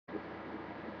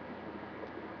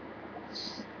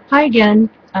Hi again.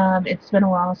 It's been a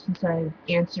while since I've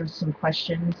answered some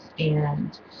questions,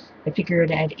 and I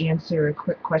figured I'd answer a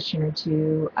quick question or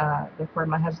two before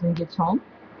my husband gets home.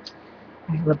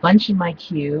 I have a bunch in my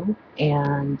queue,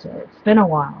 and it's been a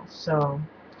while, so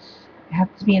I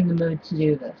have to be in the mood to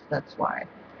do this. That's why.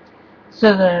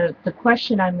 So the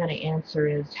question I'm going to answer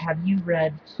is, have you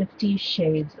read 50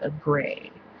 Shades of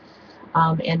Grey?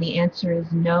 And the answer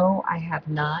is no, I have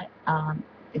not.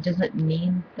 It doesn't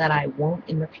mean that I won't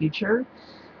in the future,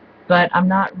 but I'm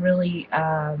not really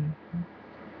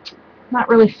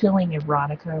feeling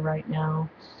erotica right now.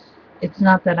 It's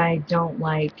not that I don't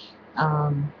like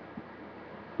um,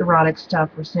 erotic stuff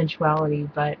or sensuality,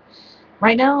 but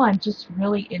right now I'm just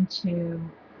really into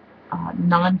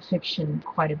nonfiction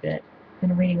quite a bit.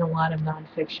 Been reading a lot of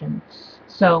nonfiction,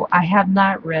 so I have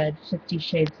not read 50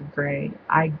 Shades of Grey.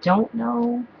 I don't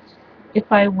know if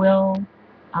I will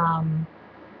um,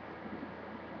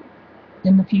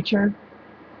 in the future.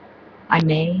 I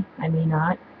may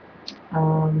not.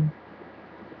 Um,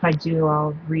 if I do,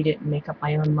 I'll read it and make up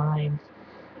my own mind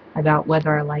about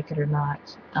whether I like it or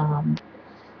not.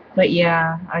 But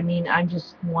yeah, I mean, I'm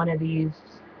just one of these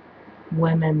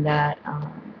women that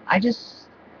I just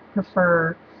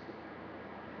prefer,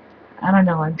 I don't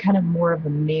know, I'm kind of more of a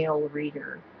male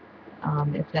reader,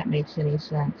 if that makes any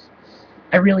sense.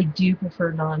 I really do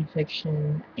prefer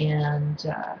nonfiction, and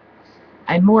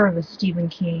I'm more of a Stephen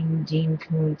King, Dean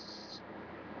Koontz,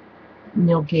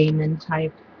 Neil Gaiman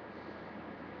type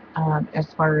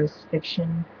as far as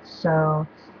fiction. So,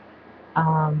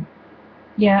 um,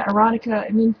 yeah, erotica, I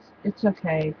mean, it's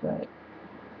okay, but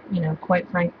quite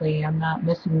frankly, I'm not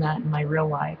missing that in my real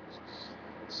life.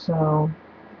 So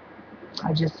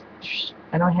I just,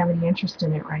 I don't have any interest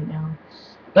in it right now.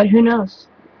 But who knows?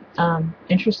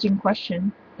 Interesting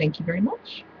question. Thank you very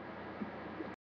much.